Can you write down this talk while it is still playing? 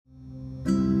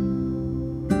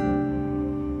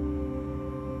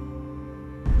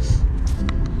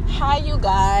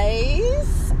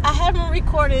guys. I haven't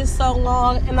recorded so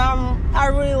long, and I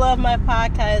really love my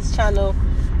podcast channel.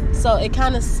 So it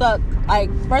kind of sucked. Like,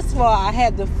 first of all, I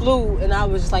had the flu, and I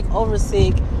was just like over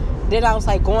sick. Then I was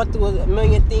like going through a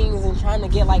million things and trying to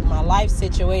get like my life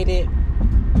situated.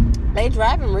 They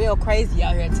driving real crazy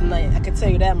out here tonight. I can tell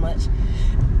you that much.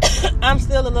 I'm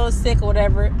still a little sick or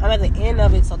whatever. I'm at the end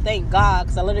of it, so thank God,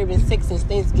 because I literally been sick since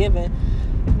Thanksgiving.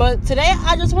 But today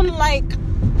I just want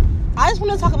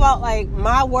to talk about like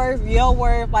my worth, your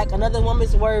worth, like another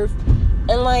woman's worth.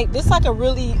 And like this is like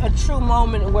a true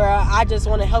moment where I just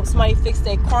want to help somebody fix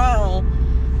their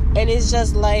crown. And it's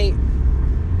just like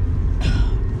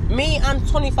me, I'm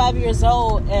 25 years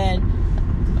old and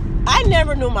I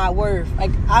never knew my worth.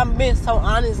 Like, I'm being so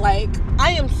honest. Like,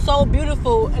 I am so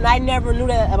beautiful, and I never knew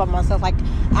that about myself. Like,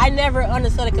 I never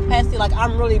understood the capacity. Like,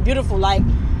 I'm really beautiful. Like,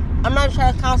 I'm not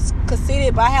trying to sound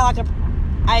conceited, but I had like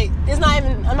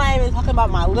I'm not even talking about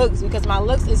my looks, because my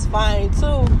looks is fine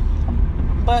too.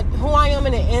 But who I am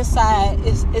in the inside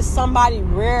is somebody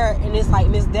rare, and it's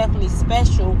definitely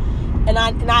special. And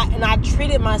I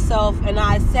treated myself, and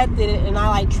I accepted it, and I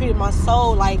like treated my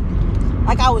soul like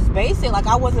I was basic, like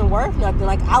I wasn't worth nothing.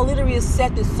 Like, I literally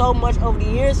accepted so much over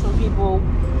the years from people.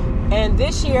 And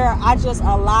this year, I just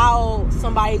allowed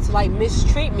somebody to like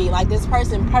mistreat me. Like, this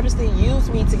person purposely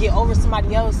used me to get over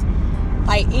somebody else.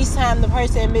 Like, each time the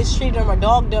person mistreated them or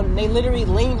dogged them, they literally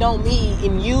leaned on me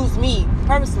and used me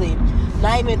purposely.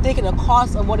 Not even thinking the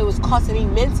cost of what it was costing me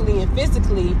mentally and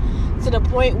physically, to the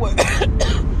point where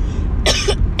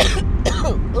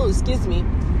oh, excuse me.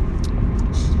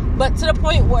 But to the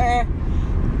point where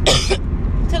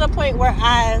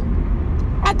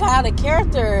I got out of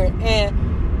character.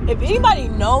 And if anybody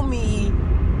know me,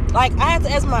 like, I had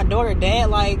to ask my daughter, Dad,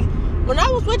 like, when I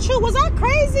was with you, was I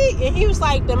crazy? And he was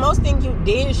like, the most thing you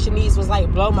did, Shanice, was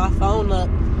like blow my phone up,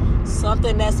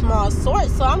 something that small sort.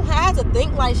 So I had to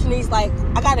think like, Shanice, like,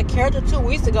 I got a character 2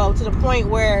 weeks ago, to the point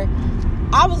where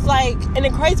I was like, and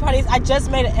the crazy part is I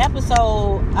just made an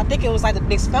episode, I think it was like the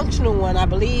dysfunctional one, I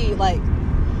believe, like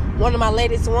one of my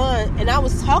latest ones, and I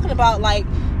was talking about like,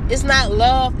 it's not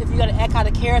love if you gotta act out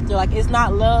of character. Like, it's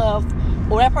not love,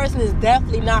 or that person is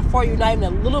definitely not for you, not even a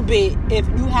little bit, if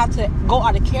you have to go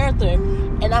out of character.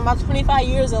 And I'm 25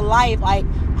 years of life, like,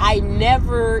 I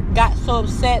never got so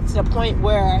upset to the point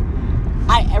where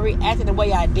I reacted the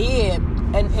way I did.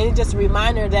 And it's just a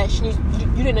reminder that you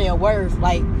didn't know your worth.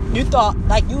 Like, you thought,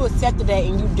 like, you accepted that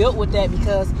and you dealt with that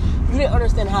because you didn't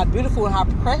understand how beautiful and how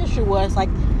precious you was. Like,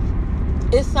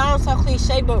 it sounds so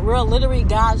cliche, but we're literally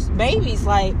God's babies.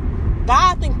 Like,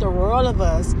 God think the world of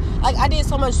us. Like, I did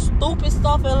so much stupid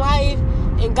stuff in life,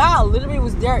 and God literally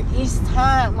was there each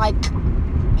time, like,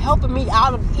 helping me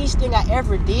out of each thing I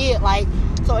ever did. Like,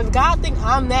 so if God think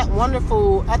I'm that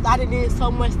wonderful, after I did so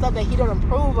much stuff that he don't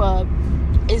approve of,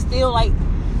 it still, like,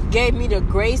 gave me the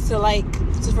grace to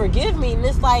forgive me. And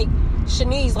it's like,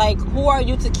 Shanice, like, who are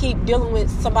you to keep dealing with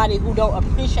somebody who don't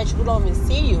appreciate you, who don't even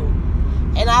see you?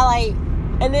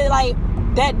 And then, like,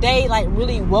 that day, like,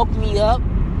 really woke me up.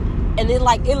 And then,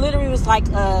 like, it literally was like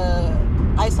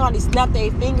somebody snapped their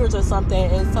fingers or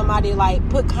something, and somebody, like,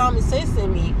 put common sense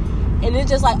in me. And it's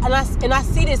just like, and I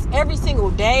see this every single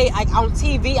day. Like, on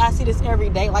TV, I see this every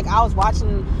day. Like, I was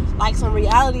watching, like, some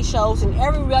reality shows, and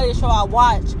every reality show I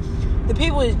watch, the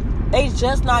people, they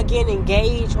just not getting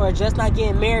engaged or just not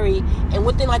getting married, and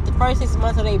within like the first 6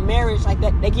 months of their marriage, like,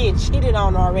 that, they getting cheated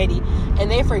on already, and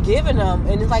they forgiving them.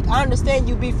 And it's like, I understand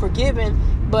you be forgiven,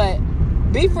 but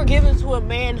be forgiven to a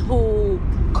man who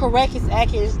correct his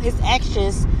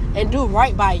actions and do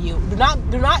right by you. Do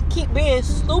not keep being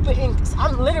stupid. And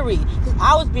I'm literally, because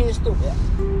I was being stupid.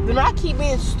 Do not keep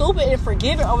being stupid and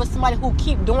forgiving over somebody who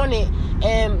keep doing it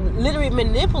and literally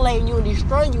manipulating you and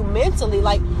destroying you mentally.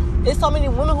 Like, there's so many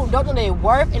women who don't know their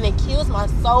worth, and it kills my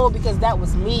soul, because that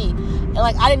was me. And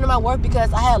like, I didn't know my worth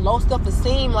because I had low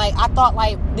self-esteem. Like, I thought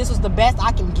like this was the best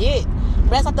I can get,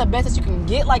 but that's not the best that you can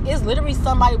get. Like, it's literally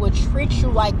somebody would treat you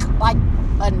like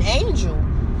an angel.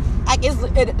 Like,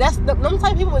 that's them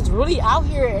type of people is really out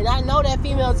here. And I know that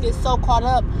females get so caught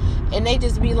up, and they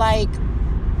just be like,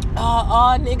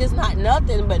 oh, niggas not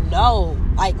nothing. But no,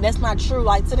 like, that's not true.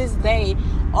 Like, to this day,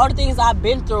 all the things I've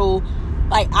been through,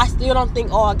 like, I still don't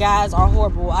think all guys are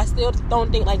horrible. I still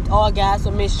don't think, like, all guys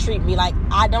will mistreat me. Like,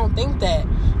 I don't think that.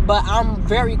 But I'm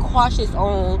very cautious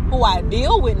on who I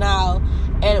deal with now,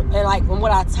 and like,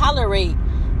 what I tolerate.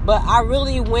 But I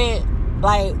really went,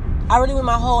 like, I really went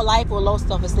my whole life with low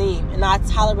self-esteem, and I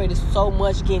tolerated so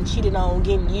much getting cheated on,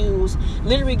 getting used,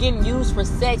 literally getting used for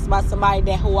sex by somebody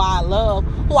who I love,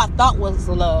 who I thought was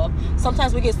love.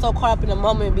 Sometimes we get so caught up in the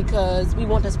moment because we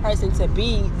want this person to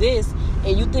be this,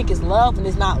 and you think it's love, and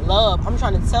it's not love. I'm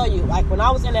trying to tell you, like, when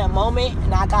I was in that moment,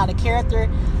 and I got a character,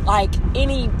 like,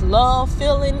 any love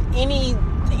feeling,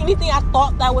 anything I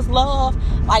thought that was love,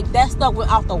 like, that stuff went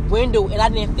out the window, and I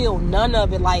didn't feel none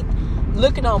of it. Like,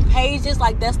 looking on pages,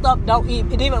 like, that stuff it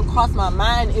didn't even cross my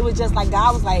mind. It was just like,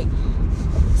 God was like,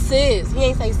 sis, he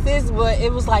ain't say sis, but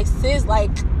it was like, sis, like,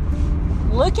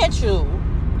 look at you,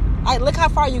 like, look how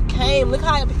far you came, look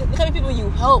how many people you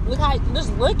helped,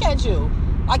 just look at you,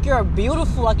 like, you're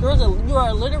beautiful, like, you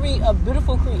are literally a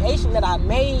beautiful creation that I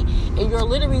made, and you're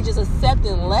literally just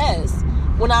accepting less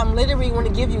when I'm literally want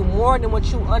to give you more than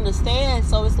what you understand.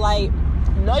 So it's like,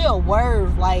 know your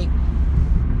worth. Like,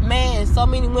 man, so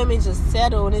many women just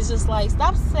settle, and it's just like,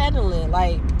 stop settling.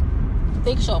 Like,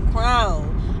 fix your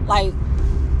crown. Like,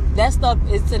 that stuff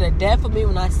is to the death of me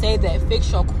when I say that.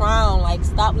 Fix your crown. Like,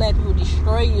 stop letting people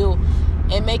destroy you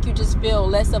and make you just feel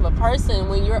less of a person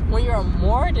when you're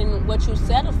more than what you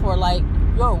settle for. Like,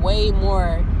 you're way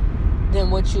more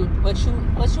than what you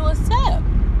accept.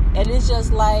 And it's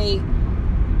just like,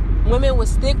 women would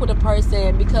stick with a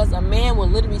person because a man will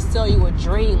literally sell you a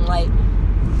dream. Like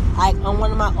on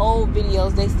one of my old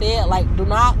videos, they said, like, do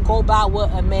not go by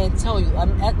what a man tell you.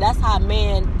 That's how a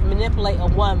man manipulate a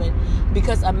woman,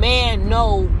 because a man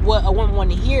know what a woman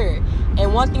want to hear.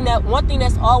 And one thing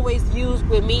that's always used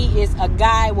with me is a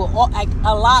guy will, like,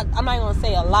 a lot. I'm not gonna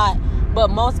say a lot, but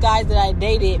most guys that I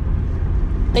dated,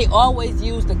 they always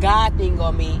use the God thing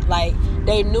on me. Like,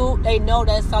 they know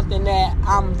that's something that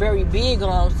I'm very big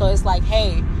on. So it's like,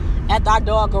 hey, after I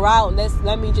dog her out,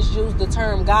 let me just use the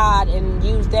term God and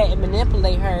use that and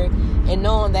manipulate her, and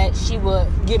knowing that she would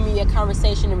give me a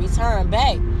conversation in return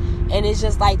back. And it's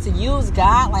just like, to use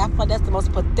God, like, I feel like that's the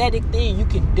most pathetic thing you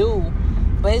can do.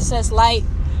 But it's just like,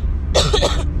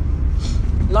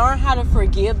 learn how to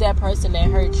forgive that person that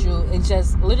hurt you and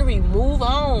just literally move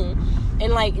on.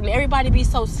 And like, and everybody be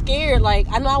so scared. Like,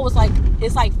 I know I was like,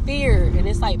 it's like fear, and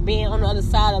it's like being on the other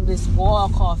side of this wall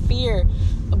called fear.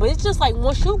 But it's just like,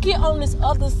 once you get on this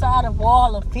other side of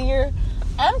wall of fear,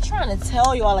 I'm trying to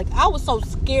tell y'all, like, I was so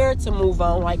scared to move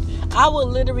on. Like, I would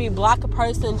literally block a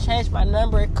person, change my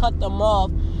number, cut them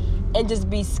off, and just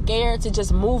be scared to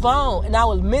just move on. And I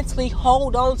would mentally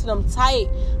hold on to them tight.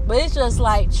 But it's just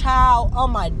like, child,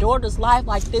 on my daughter's life,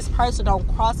 like, this person don't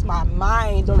cross my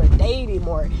mind on a day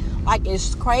anymore. Like,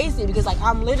 it's crazy, because like,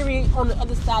 I'm literally on the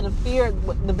other side of fear,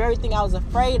 the very thing I was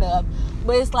afraid of.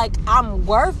 But it's like, I'm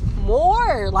worth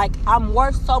more. Like, I'm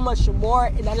worth so much more.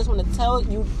 And I just want to tell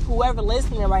you, whoever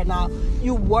listening right now,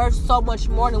 you worth so much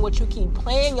more than what you keep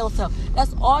playing yourself.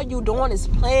 That's all you doing is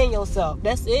playing yourself.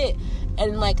 That's it.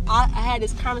 And like, I had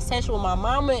this conversation with my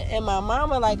mama, and my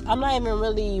mama, like, I'm not even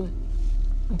really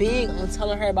big on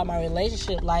telling her about my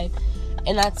relationship life.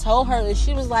 And I told her, and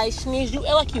she was like, Shanice, you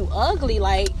act like you ugly.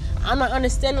 Like, I'm not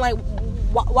understanding, like,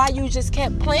 why you just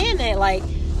kept playing that. Like,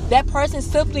 that person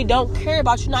simply don't care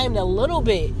about you, not even a little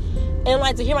bit. And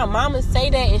like, to hear my mama say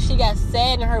that, and she got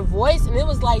sad in her voice, and it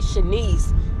was like,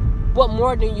 Shanice, what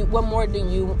more do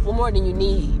you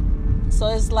need? So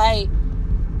it's like,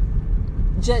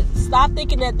 just stop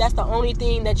thinking that that's the only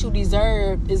thing that you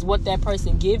deserve is what that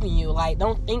person giving you. Like,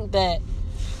 don't think that,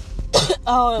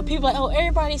 oh, people like, oh,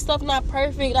 everybody's stuff not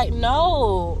perfect. Like,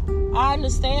 no, I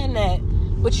understand that,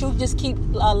 but you just keep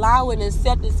allowing and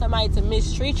accepting somebody to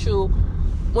mistreat you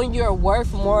when you're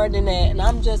worth more than that. And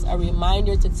I'm just a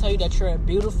reminder to tell you that you're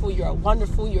beautiful, you're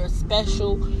wonderful, you're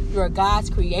special, you're God's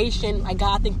creation. Like,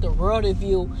 God think the world of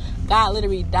you. God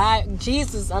literally died.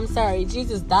 Jesus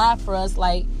died for us.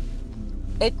 Like,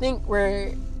 they think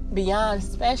we're beyond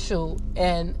special.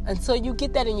 And until you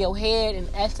get that in your head and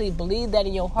actually believe that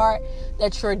in your heart,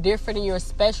 that you're different and you're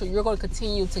special, you're going to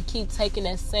continue to keep taking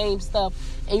that same stuff,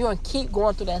 and you're going to keep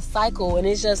going through that cycle. And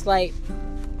it's just like,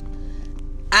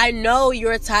 I know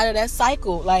you're tired of that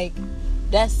cycle. Like,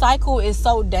 that cycle is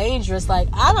so dangerous. Like,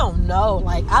 I don't know.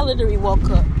 Like, I literally woke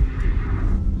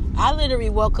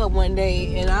up one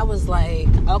day, and I was like,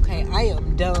 okay, I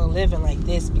am done living like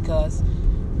this, because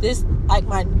this, like,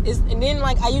 and then,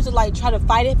 like, I used to, like, try to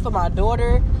fight it for my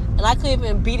daughter, and I couldn't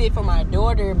even beat it for my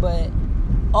daughter. But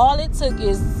all it took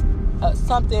is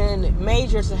something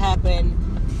major to happen,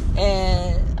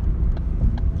 and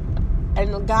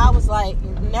God was like,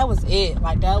 and that was it.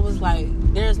 Like, that was like,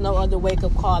 there's no other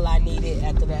wake-up call I needed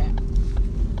after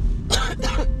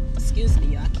that. Excuse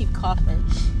me, I keep coughing.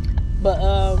 But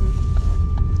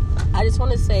I just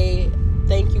want to say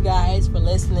thank you guys for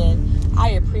listening. I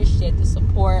appreciate the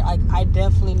support. Like, I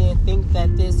definitely didn't think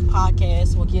that this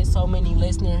podcast would get so many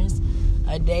listeners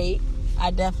a day.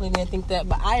 I definitely didn't think that,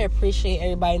 but I appreciate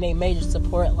everybody and their major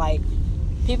support. Like,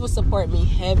 people support me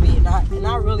heavy, and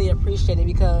I really appreciate it,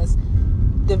 because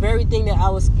the very thing that I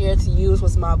was scared to use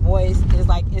was my voice.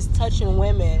 It's touching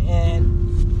women,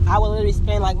 and I would literally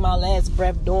spend like my last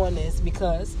breath doing this,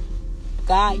 because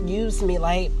God used me.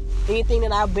 Like, anything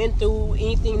that I've been through,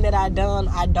 anything that I've done,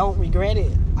 I don't regret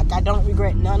it. Like, I don't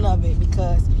regret none of it,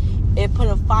 because it put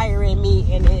a fire in me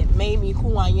and it made me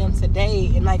who I am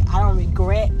today. And like, I don't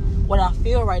regret what I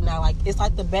feel right now. Like, it's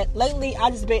like the best. Lately, I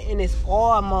just been in this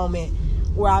awe moment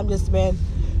where I've just been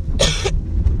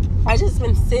I just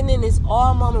been sitting in this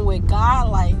awe moment with God.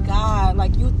 Like, God,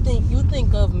 like, you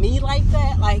think of me like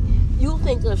that? Like, you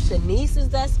think of Shanice as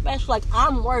that special? Like,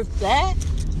 I'm worth that?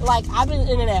 Like, I've been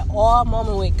in that awe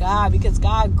moment with God, because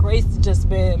God's grace has just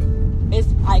been, it's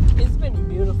been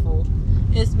beautiful.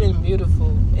 It's been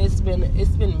beautiful. It's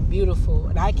been beautiful.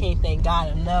 And I can't thank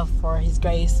God enough for his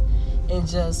grace and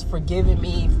just forgiving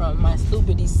me from my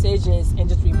stupid decisions, and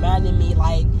just reminding me,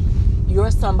 like,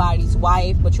 you're somebody's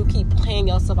wife, but you keep playing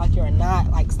yourself like you're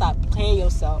not. Like, stop playing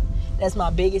yourself. That's my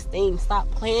biggest thing. Stop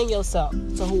playing yourself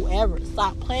to whoever.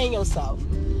 Stop playing yourself.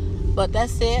 But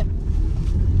that's it.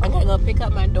 I'm going to go pick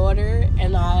up my daughter,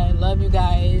 and I love you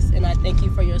guys, and I thank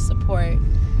you for your support.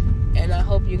 And I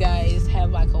hope you guys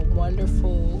have like a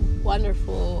wonderful,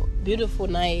 wonderful, beautiful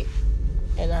night.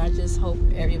 And I just hope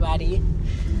everybody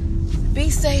be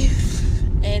safe.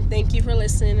 And thank you for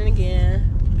listening again.